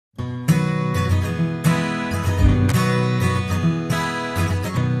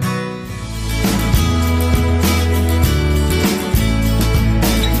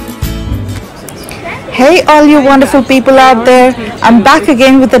Hey all you wonderful people out there, I'm back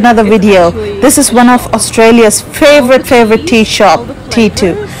again with another video. This is one of Australia's favorite tea shop,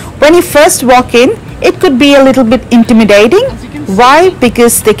 T2. When you first walk in, it could be a little bit intimidating. Why?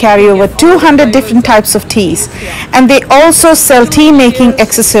 Because they carry over 200 different types of teas, and they also sell tea making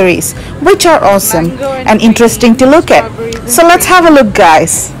accessories, which are awesome and interesting to look at. So let's have a look,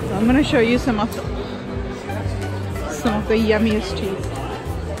 guys. I'm going to show you some of the yummiest teas.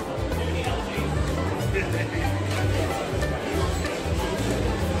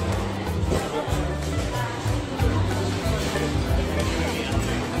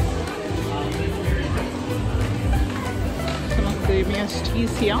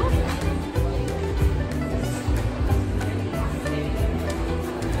 Teas here.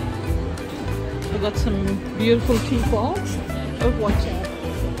 We've got some beautiful teapots. Oh, watch out.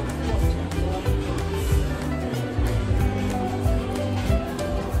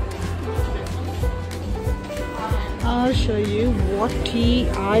 I'll show you what tea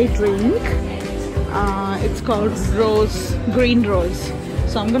I drink. It's called green rose.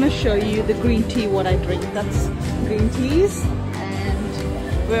 So I'm going to show you the green tea what I drink. That's green teas.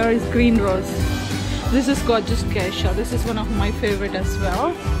 Where is green rose? This is gorgeous geisha. This is one of my favorite as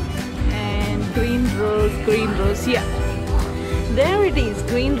well. And green rose, yeah. There it is,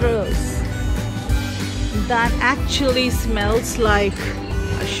 green rose. That actually smells like,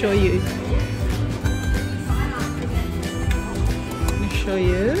 I'll show you. Let me show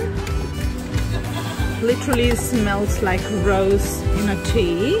you. Literally smells like rose in a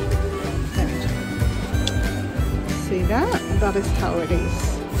tea. See that? That is how it is.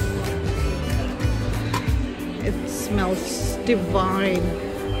 It smells divine.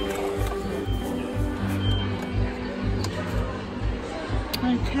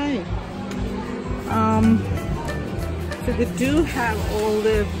 Okay. So they do have all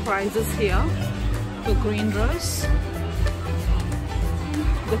the prices here for green rose.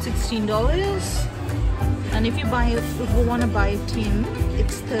 Got $16, and if you want to buy a tin,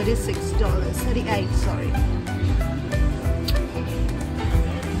 it's $38. Sorry.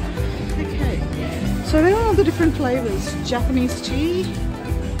 So there are all the different flavors. Japanese tea.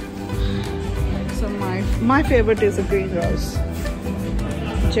 So my favorite is a green rose.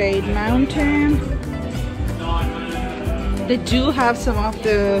 Jade Mountain. They do have some of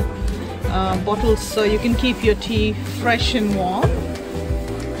the bottles so you can keep your tea fresh and warm.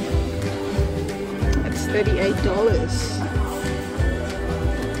 It's $38.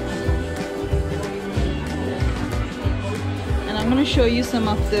 And I'm going to show you some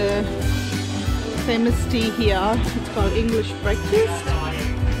of the famous tea here. It's called English breakfast,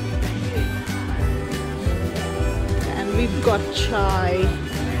 and we've got chai.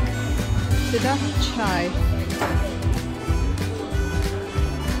 So that's chai,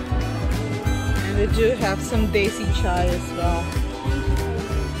 and they do have some desi chai as well.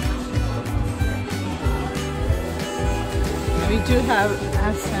 And we do have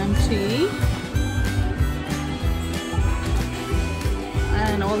assam tea.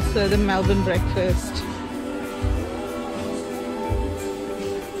 And also the Melbourne breakfast.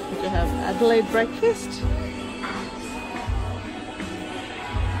 We have Adelaide breakfast.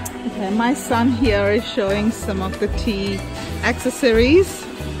 Okay, my son here is showing some of the tea accessories.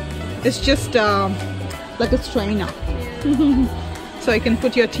 It's just like a strainer. So you can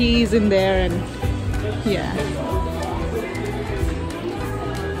put your teas in there, and yeah.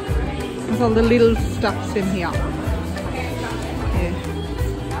 There's all the little stuffs in here.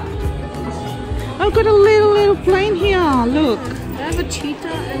 I've got a little plane here, look. I have a cheetah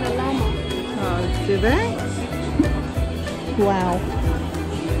and a llama. Oh, do they? Wow.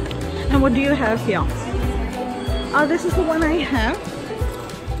 And what do you have here? Oh, this is the one I have.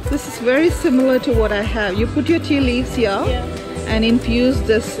 This is very similar to what I have. You put your tea leaves here, yeah, and infuse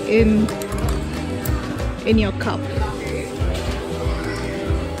this in your cup.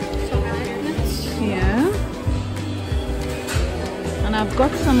 Yeah. And I've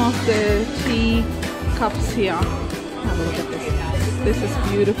got some of the tea cups here. Have a look at this. This is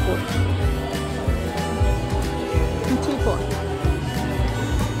beautiful. A teapot.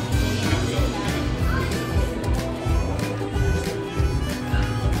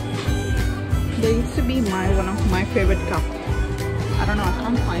 They used to be one of my favorite cups. I don't know, I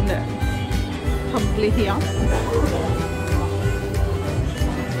can't find it. Probably here.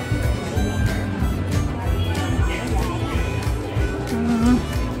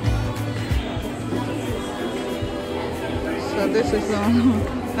 So this is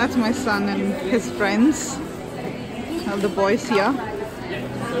that's my son and his friends. All the boys here.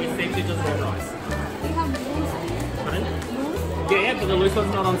 essentially just raw rice. Yeah, but the loose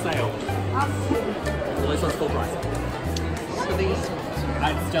one's not on sale. Well, this one's full price. So these.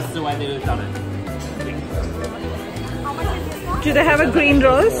 That's just the way they've done it. Do they have a green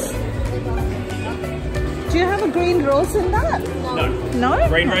rose? Do you have a green rose in that? No. No?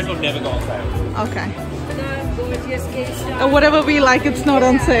 Green rose will never go on sale. Okay. Gorgeous geisha. Or whatever we like, it's not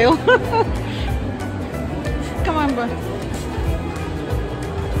on sale. Come on, bro.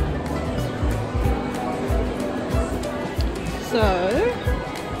 So,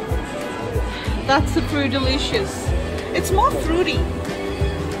 that's the Fruit Delicious. It's more fruity.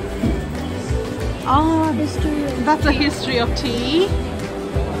 Ah, that's a history of tea.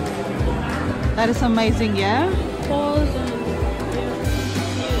 That is amazing, yeah?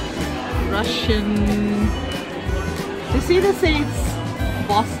 Russian. You see the it's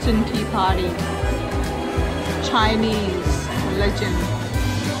Boston Tea Party. Chinese legend.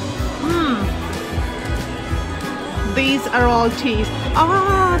 These are all teas.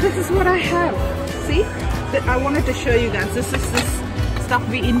 Ah, this is what I have. See? I wanted to show you guys. This is this stuff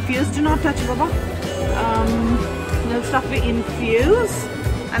we infuse. Do not touch, Baba. The stuff we infuse,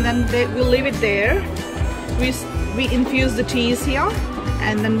 and then we'll leave it there. We infuse the teas here,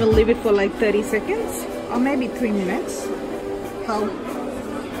 and then we'll leave it for like 30 seconds or maybe 3 minutes. How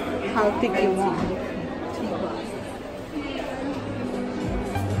thick you want.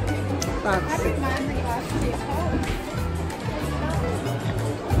 That's it.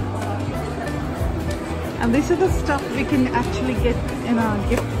 And these are the stuff we can actually get in our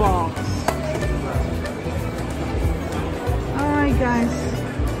gift box. Alright guys,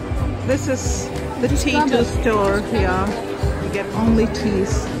 this is the T2 store here. You get only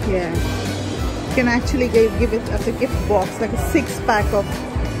teas here. You can actually give it as a gift box, like a 6-pack of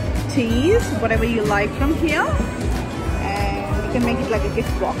teas, whatever you like from here. And you can make it like a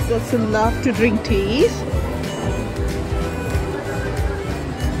gift box. Those who love to drink teas.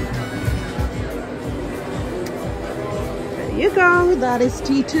 There you go, that is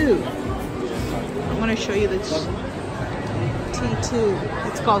T2. I'm going to show you this T2.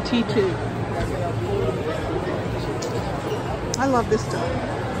 It's called T2. I love this stuff.